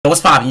What's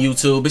poppin'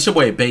 YouTube? It's your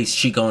boy Based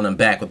Chiko and I'm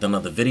back with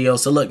another video.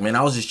 So look, man,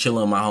 I was just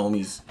chilling with my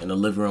homies in the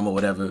living room or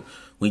whatever.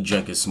 We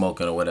drinking,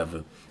 smoking or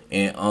whatever.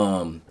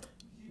 And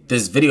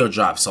this video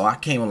dropped. So I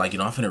came like,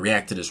 I'm finna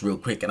react to this real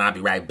quick and I'll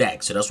be right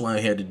back. So that's what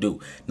I'm here to do.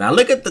 Now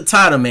look at the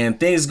title, man.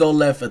 Things go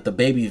left at the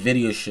DaBaby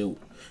video shoot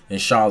in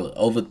Charlotte.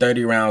 Over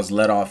 30 rounds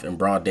let off in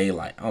broad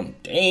daylight.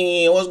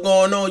 Dang, what's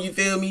going on? You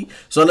feel me?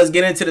 So let's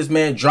get into this,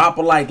 man. Drop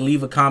a like,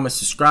 leave a comment,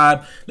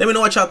 subscribe. Let me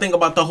know what y'all think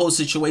about the whole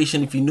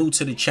situation. If you're new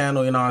to the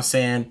channel, you know what I'm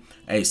saying?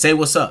 Hey, say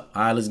what's up.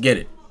 All right, let's get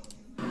it.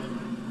 Oh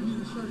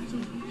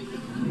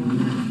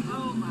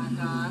my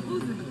God,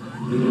 who's in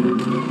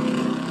the car?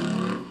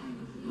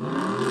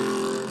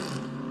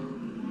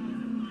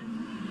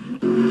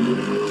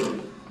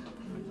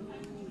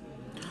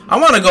 I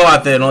want to go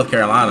out there in North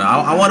Carolina.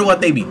 I wonder what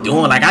they be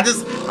doing. Like, I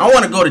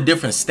want to go to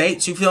different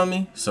states, you feel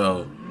me?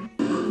 So,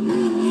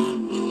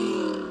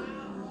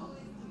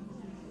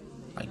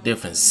 like,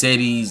 different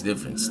cities,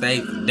 different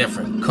states,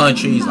 different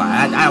countries.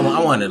 Like, I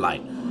want to,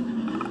 like,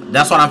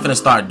 that's what I'm finna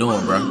start doing,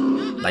 bro.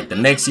 Like, the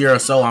next year or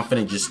so, I'm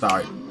finna just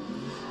start.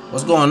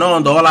 What's going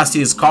on, though? All I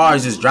see is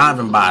cars just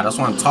driving by. That's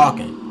why I'm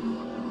talking.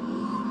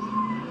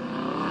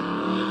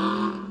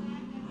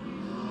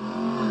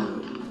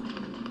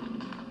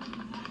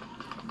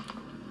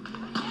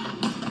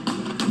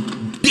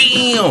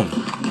 Damn!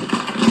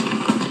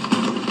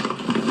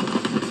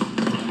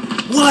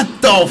 What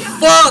the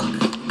fuck?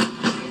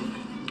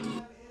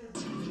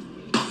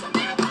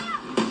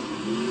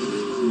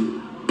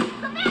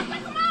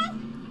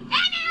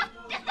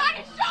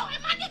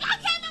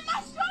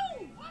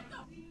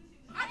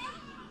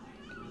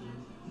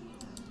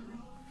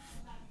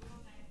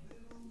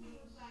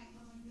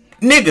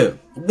 Nigga,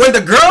 when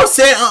the girl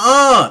said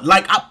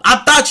like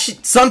I thought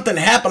something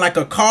happened, like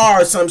a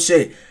car or some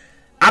shit.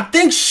 I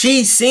think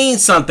she seen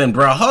something,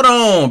 bro. Hold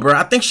on, bro.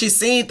 I think she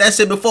seen that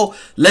shit before.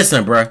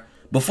 Listen, bro.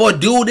 Before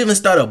dude even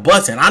started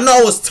busting. I know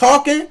I was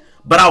talking,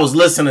 but I was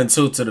listening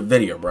to the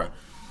video, bro.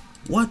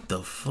 What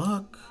the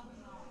fuck?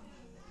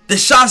 The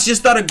shots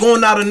just started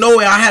going out of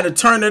nowhere. I had to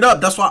turn it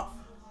up. That's why.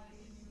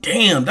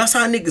 Damn, that's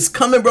how niggas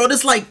coming, bro.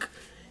 This like,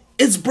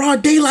 it's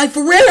broad daylight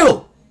for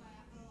real.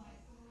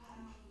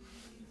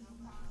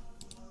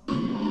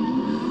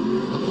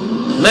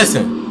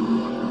 Listen.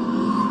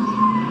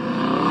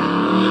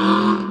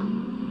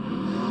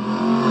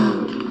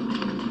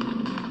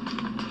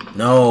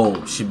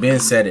 No, she been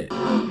said it.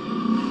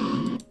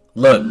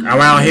 Look,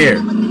 around here.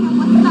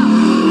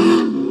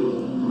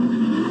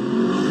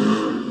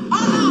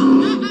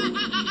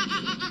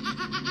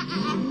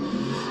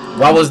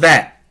 What was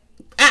that?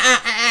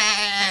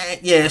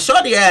 Yeah,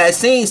 shorty ass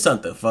seen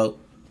something, folks.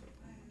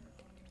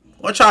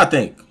 What y'all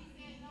think?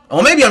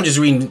 Oh, maybe I'm just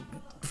reading.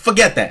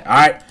 Forget that,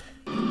 alright?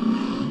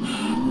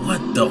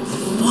 What the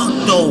fuck,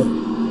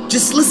 though?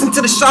 Just listen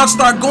to the shots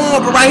start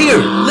going, but right here.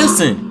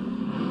 Listen.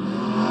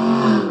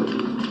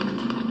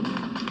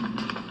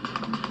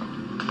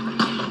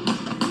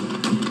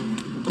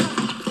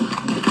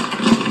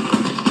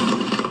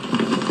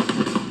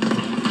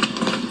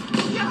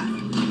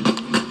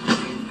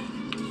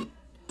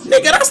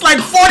 Nigga, that's like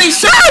 40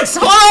 shots.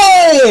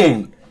 Hold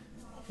on.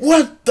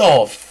 What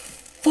the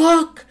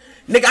fuck?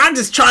 Nigga, I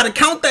just tried to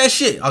count that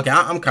shit. Okay,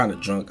 I'm kind of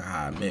drunk.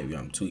 Maybe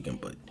I'm tweaking,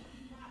 but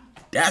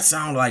that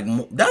sound like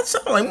more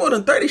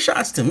than 30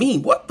 shots to me.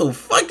 What the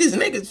fuck is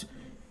niggas?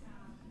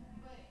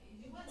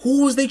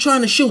 Who was they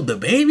trying to shoot?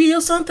 DaBaby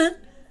or something?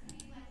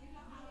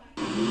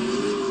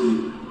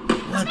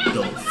 What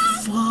the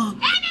fuck?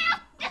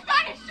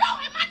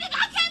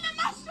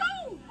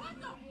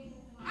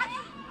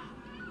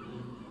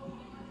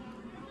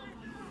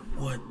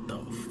 What the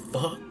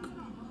fuck?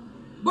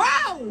 Bro,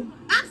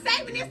 I'm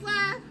saving this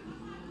live.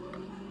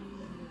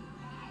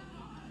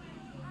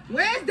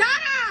 Where's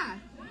Donna?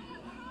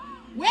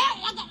 Where?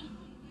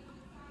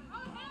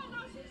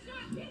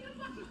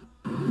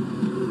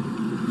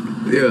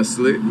 Yeah,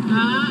 slick.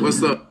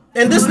 What's up?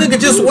 And this nigga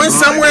just went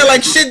somewhere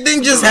like shit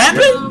didn't just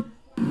happen?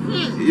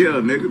 Yeah,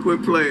 nigga,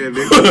 quit playing,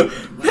 nigga.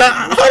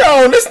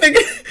 Hold on, this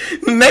nigga.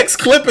 Next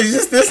clip is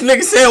just this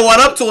nigga saying what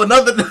up to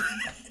another.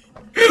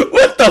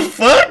 What the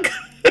fuck?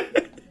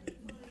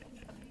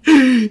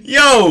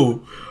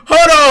 Yo,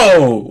 hold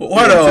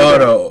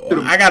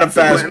on. I gotta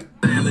fast.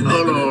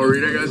 Hold on,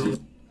 Reed, I got you.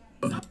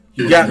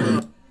 You got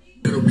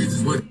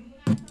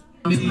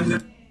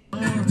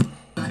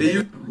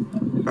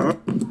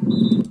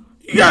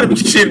You gotta be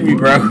shitting me,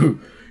 bro.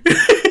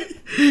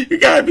 You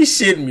gotta be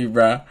shitting me,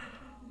 bro.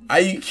 Are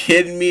you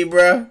kidding me,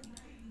 bro?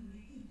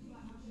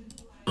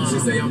 She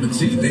say I'm the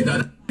chief, they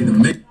thought I the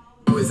make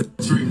always a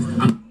tree.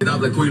 I'm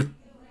like queen.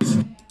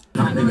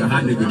 Hot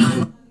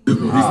nigga.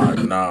 Oh,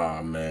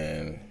 nah,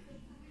 man.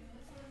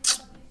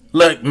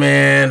 Look,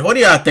 man, what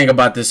do y'all think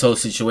about this whole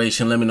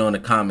situation? Let me know in the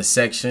comment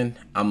section.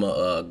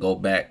 I'ma go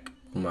back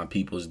with my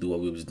peoples, do what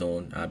we was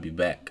doing. I'll be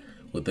back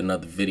with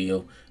another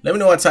video. Let me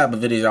know what type of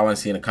videos y'all want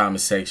to see in the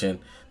comment section.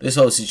 This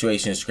whole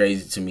situation is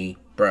crazy to me,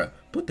 bruh.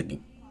 Put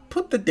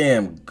the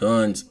damn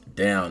guns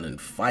down and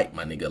fight,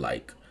 my nigga.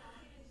 Like,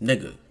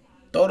 nigga,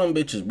 throw them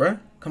bitches, bruh.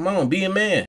 Come on, be a man.